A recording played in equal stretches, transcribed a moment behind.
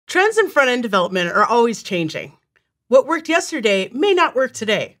Trends in front-end development are always changing. What worked yesterday may not work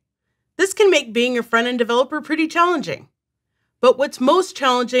today. This can make being a front-end developer pretty challenging. But what's most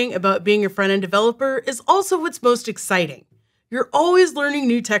challenging about being a front-end developer is also what's most exciting. You're always learning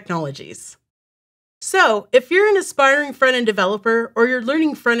new technologies. So, if you're an aspiring front-end developer or you're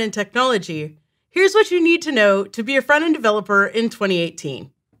learning front-end technology, here's what you need to know to be a front-end developer in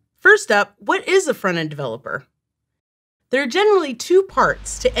 2018. First up, what is a front-end developer? There are generally two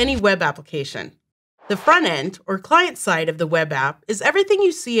parts to any web application. The front end, or client side of the web app, is everything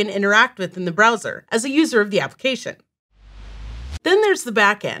you see and interact with in the browser as a user of the application. Then there's the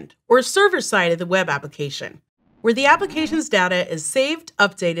back end, or server side of the web application, where the application's data is saved,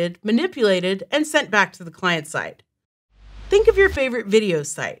 updated, manipulated, and sent back to the client side. Think of your favorite video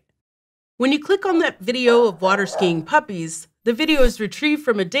site. When you click on that video of waterskiing puppies, the video is retrieved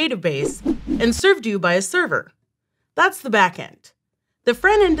from a database and served to you by a server. That's the back end. The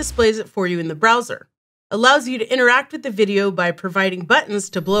front end displays it for you in the browser, allows you to interact with the video by providing buttons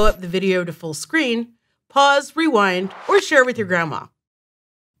to blow up the video to full screen, pause, rewind, or share with your grandma.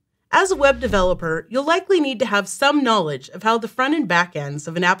 As a web developer, you'll likely need to have some knowledge of how the front and back ends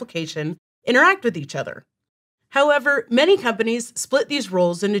of an application interact with each other. However, many companies split these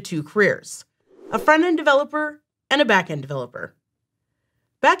roles into two careers: a front-end developer and a back-end developer.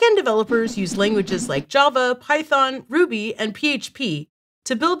 Back-end developers use languages like Java, Python, Ruby, and PHP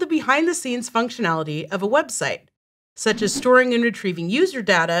to build the behind-the-scenes functionality of a website, such as storing and retrieving user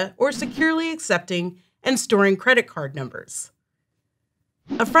data or securely accepting and storing credit card numbers.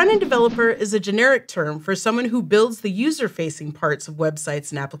 A front-end developer is a generic term for someone who builds the user-facing parts of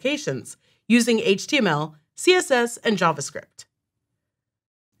websites and applications using HTML, CSS, and JavaScript.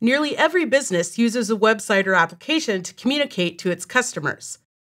 Nearly every business uses a website or application to communicate to its customers.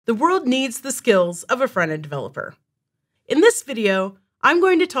 The world needs the skills of a front-end developer. In this video, I'm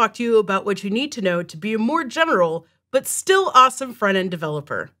going to talk to you about what you need to know to be a more general but still awesome front-end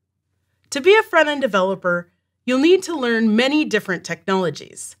developer. To be a front-end developer, you'll need to learn many different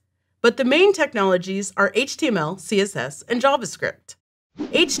technologies, but the main technologies are HTML, CSS, and JavaScript.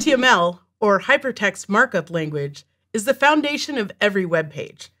 HTML, or hypertext markup language, is the foundation of every web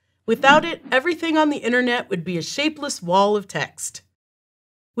page. Without it, everything on the internet would be a shapeless wall of text.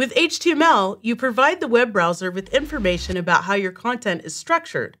 With HTML, you provide the web browser with information about how your content is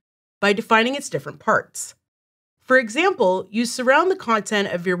structured by defining its different parts. For example, you surround the content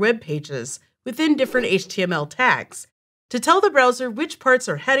of your web pages within different HTML tags to tell the browser which parts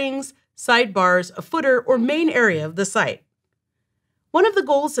are headings, sidebars, a footer, or main area of the site. One of the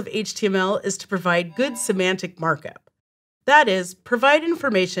goals of HTML is to provide good semantic markup. That is, provide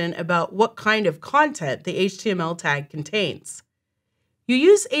information about what kind of content the HTML tag contains. You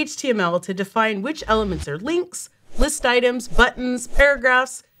use HTML to define which elements are links, list items, buttons,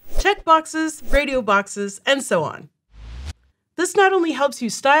 paragraphs, checkboxes, radio boxes, and so on. This not only helps you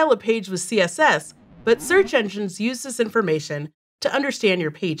style a page with CSS, but search engines use this information to understand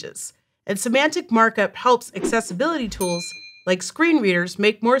your pages, and semantic markup helps accessibility tools like screen readers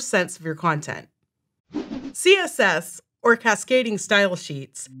make more sense of your content. CSS, or cascading style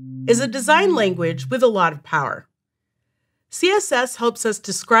sheets, is a design language with a lot of power. CSS helps us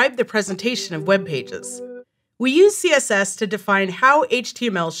describe the presentation of web pages. We use CSS to define how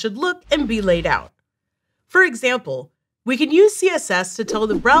HTML should look and be laid out. For example, we can use CSS to tell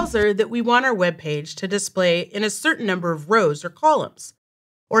the browser that we want our web page to display in a certain number of rows or columns,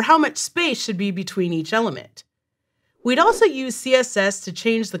 or how much space should be between each element. We'd also use CSS to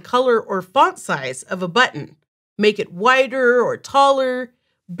change the color or font size of a button, make it wider or taller,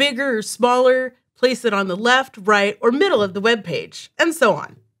 bigger or smaller, place it on the left, right, or middle of the web page, and so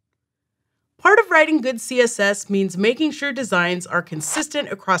on. Part of writing good CSS means making sure designs are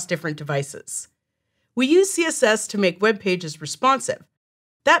consistent across different devices. We use CSS to make web pages responsive.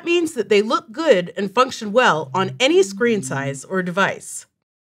 That means that they look good and function well on any screen size or device.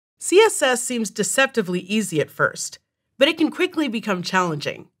 CSS seems deceptively easy at first, but it can quickly become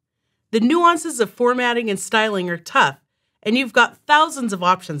challenging. The nuances of formatting and styling are tough, and you've got thousands of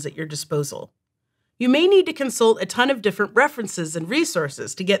options at your disposal. You may need to consult a ton of different references and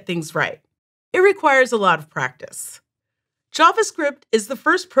resources to get things right. It requires a lot of practice. JavaScript is the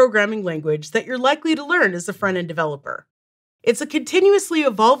first programming language that you're likely to learn as a front-end developer. It's a continuously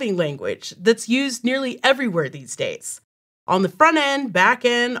evolving language that's used nearly everywhere these days, on the front end, back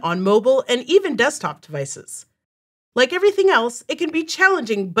end, on mobile, and even desktop devices. Like everything else, it can be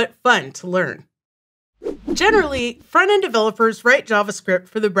challenging but fun to learn. Generally, front-end developers write JavaScript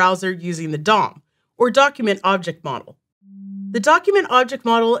for the browser using the DOM, or Document Object Model. The Document Object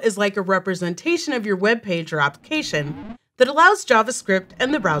Model is like a representation of your web page or application that allows JavaScript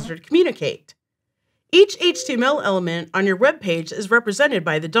and the browser to communicate. Each HTML element on your web page is represented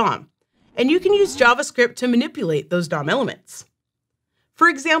by the DOM, and you can use JavaScript to manipulate those DOM elements. For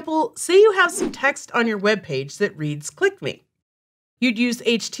example, say you have some text on your web page that reads, "Click me." You'd use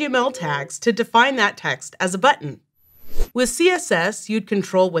HTML tags to define that text as a button. With CSS, you'd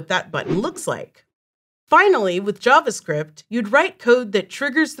control what that button looks like. Finally, with JavaScript, you'd write code that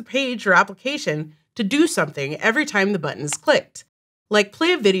triggers the page or application to do something every time the button is clicked, like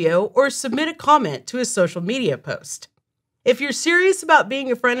play a video or submit a comment to a social media post. If you're serious about being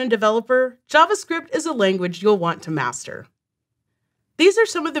a front-end developer, JavaScript is a language you'll want to master. These are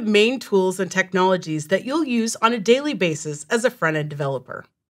some of the main tools and technologies that you'll use on a daily basis as a front-end developer.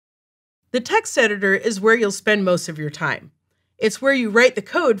 The text editor is where you'll spend most of your time. It's where you write the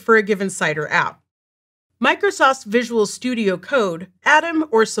code for a given site or app. Microsoft's Visual Studio Code, Atom,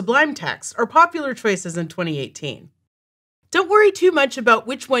 or Sublime Text are popular choices in 2018. Don't worry too much about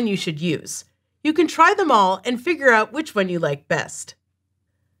which one you should use. You can try them all and figure out which one you like best.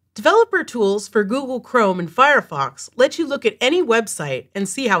 Developer tools for Google Chrome and Firefox let you look at any website and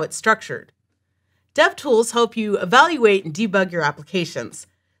see how it's structured. DevTools help you evaluate and debug your applications,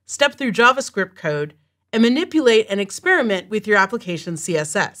 step through JavaScript code, and manipulate and experiment with your application's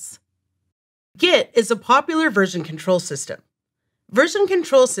CSS. Git is a popular version control system. Version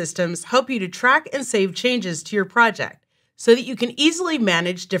control systems help you to track and save changes to your project so that you can easily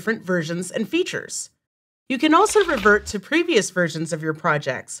manage different versions and features. You can also revert to previous versions of your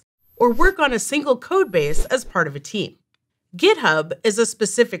projects or work on a single code base as part of a team. GitHub is a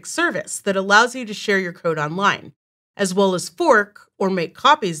specific service that allows you to share your code online, as well as fork or make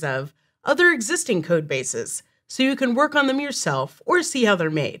copies of other existing code bases so you can work on them yourself or see how they're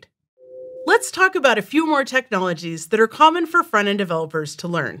made. Let's talk about a few more technologies that are common for front-end developers to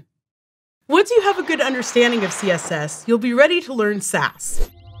learn. Once you have a good understanding of CSS, you'll be ready to learn Sass.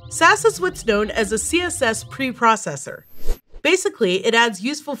 Sass is what's known as a CSS preprocessor. Basically, it adds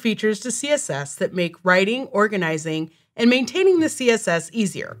useful features to CSS that make writing, organizing, and maintaining the CSS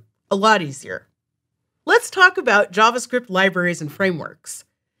easier, a lot easier. Let's talk about JavaScript libraries and frameworks.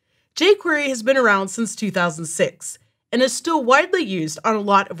 jQuery has been around since 2006 and is still widely used on a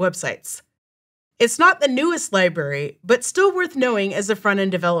lot of websites. It's not the newest library, but still worth knowing as a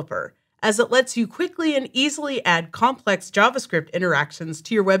front-end developer, as it lets you quickly and easily add complex JavaScript interactions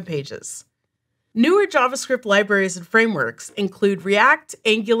to your web pages. Newer JavaScript libraries and frameworks include React,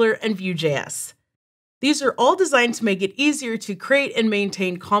 Angular, and Vue.js. These are all designed to make it easier to create and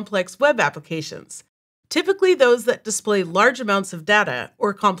maintain complex web applications, typically those that display large amounts of data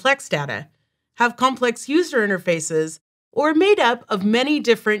or complex data, have complex user interfaces, or are made up of many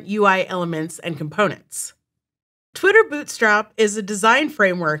different UI elements and components. Twitter Bootstrap is a design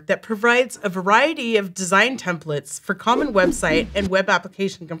framework that provides a variety of design templates for common website and web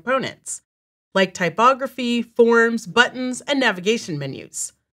application components, like typography, forms, buttons, and navigation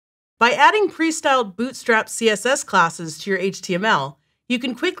menus. By adding pre-styled Bootstrap CSS classes to your HTML, you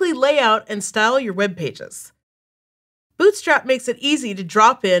can quickly lay out and style your web pages. Bootstrap makes it easy to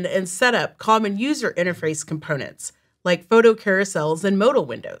drop in and set up common user interface components, like photo carousels and modal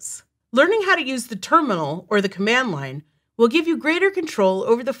windows. Learning how to use the terminal or the command line will give you greater control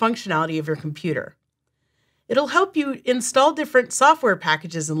over the functionality of your computer. It'll help you install different software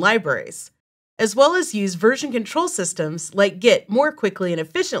packages and libraries, as well as use version control systems like Git more quickly and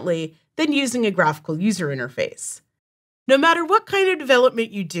efficiently than using a graphical user interface. No matter what kind of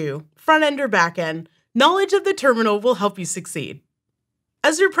development you do, front-end or back-end, knowledge of the terminal will help you succeed.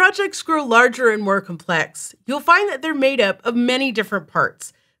 As your projects grow larger and more complex, you'll find that they're made up of many different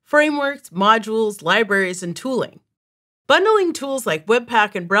parts: frameworks, modules, libraries, and tooling. Bundling tools like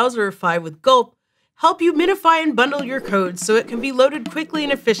Webpack and Browserify with Gulp help you minify and bundle your code so it can be loaded quickly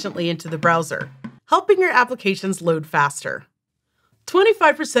and efficiently into the browser, helping your applications load faster.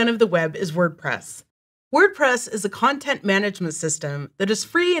 25% of the web is WordPress. WordPress is a content management system that is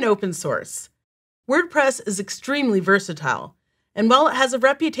free and open source. WordPress is extremely versatile, and while it has a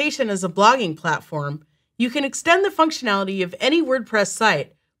reputation as a blogging platform, you can extend the functionality of any WordPress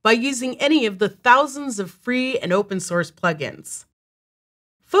site by using any of the thousands of free and open source plugins.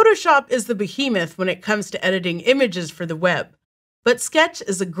 Photoshop is the behemoth when it comes to editing images for the web, but Sketch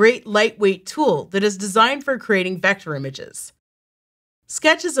is a great lightweight tool that is designed for creating vector images.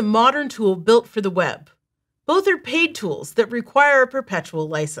 Sketch is a modern tool built for the web. Both are paid tools that require a perpetual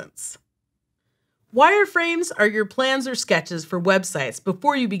license. Wireframes are your plans or sketches for websites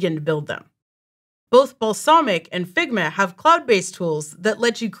before you begin to build them. Both balsamiq and Figma have cloud-based tools that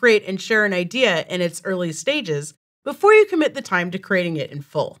let you create and share an idea in its early stages before you commit the time to creating it in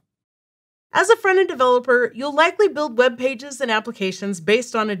full. As a front-end developer, you'll likely build web pages and applications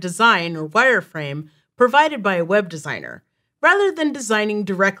based on a design or wireframe provided by a web designer, rather than designing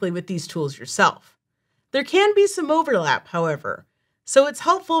directly with these tools yourself. There can be some overlap, however, so it's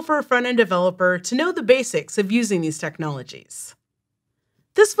helpful for a front-end developer to know the basics of using these technologies.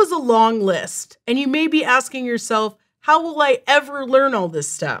 This was a long list, and you may be asking yourself, how will I ever learn all this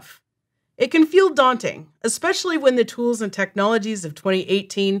stuff? It can feel daunting, especially when the tools and technologies of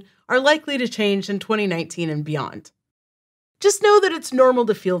 2018 are likely to change in 2019 and beyond. Just know that it's normal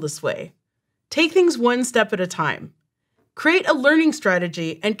to feel this way. Take things one step at a time. Create a learning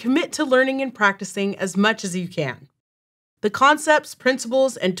strategy and commit to learning and practicing as much as you can. The concepts,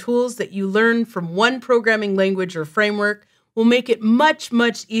 principles, and tools that you learn from one programming language or framework will make it much,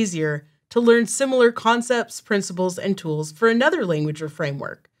 much easier to learn similar concepts, principles, and tools for another language or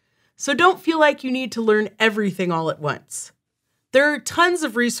framework. So don't feel like you need to learn everything all at once. There are tons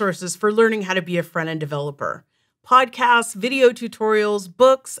of resources for learning how to be a front-end developer. Podcasts, video tutorials,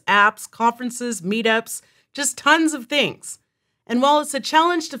 books, apps, conferences, meetups, just tons of things. And while it's a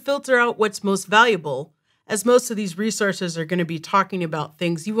challenge to filter out what's most valuable, as most of these resources are going to be talking about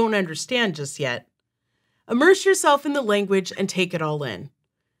things you won't understand just yet, immerse yourself in the language and take it all in.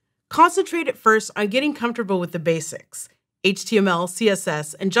 Concentrate at first on getting comfortable with the basics, HTML,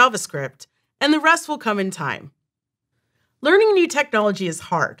 CSS, and JavaScript, and the rest will come in time. Learning new technology is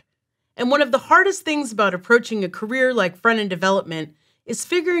hard, and one of the hardest things about approaching a career like front-end development is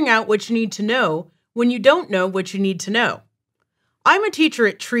figuring out what you need to know when you don't know what you need to know. I'm a teacher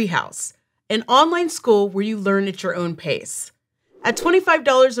at Treehouse, an online school where you learn at your own pace. At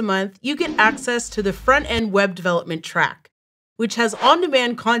 $25 a month, you get access to the front-end web development track, which has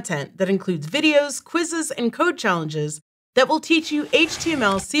on-demand content that includes videos, quizzes, and code challenges that will teach you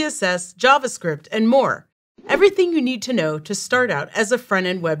HTML, CSS, JavaScript, and more. Everything you need to know to start out as a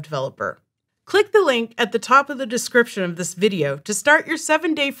front-end web developer. Click the link at the top of the description of this video to start your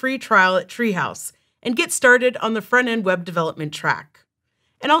 7-day free trial at Treehouse and get started on the front-end web development track.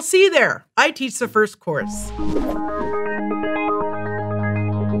 And I'll see you there. I teach the first course.